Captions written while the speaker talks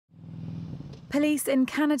Police in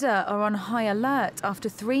Canada are on high alert after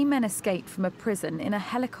 3 men escaped from a prison in a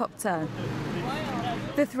helicopter.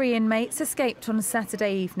 The 3 inmates escaped on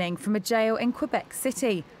Saturday evening from a jail in Quebec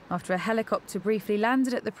City after a helicopter briefly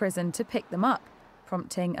landed at the prison to pick them up,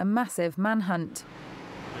 prompting a massive manhunt.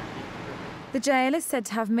 The jail is said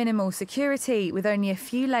to have minimal security, with only a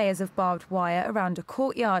few layers of barbed wire around a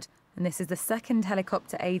courtyard, and this is the second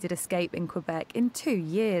helicopter-aided escape in Quebec in 2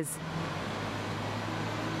 years.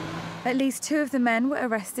 At least 2 of the men were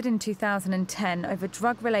arrested in 2010 over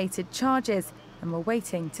drug-related charges and were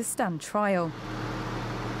waiting to stand trial.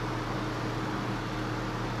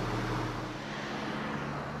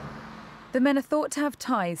 The men are thought to have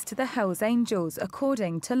ties to the Hells Angels,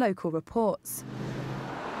 according to local reports.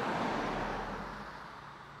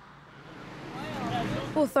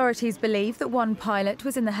 Authorities believe that one pilot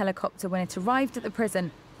was in the helicopter when it arrived at the prison,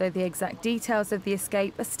 though the exact details of the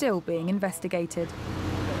escape are still being investigated.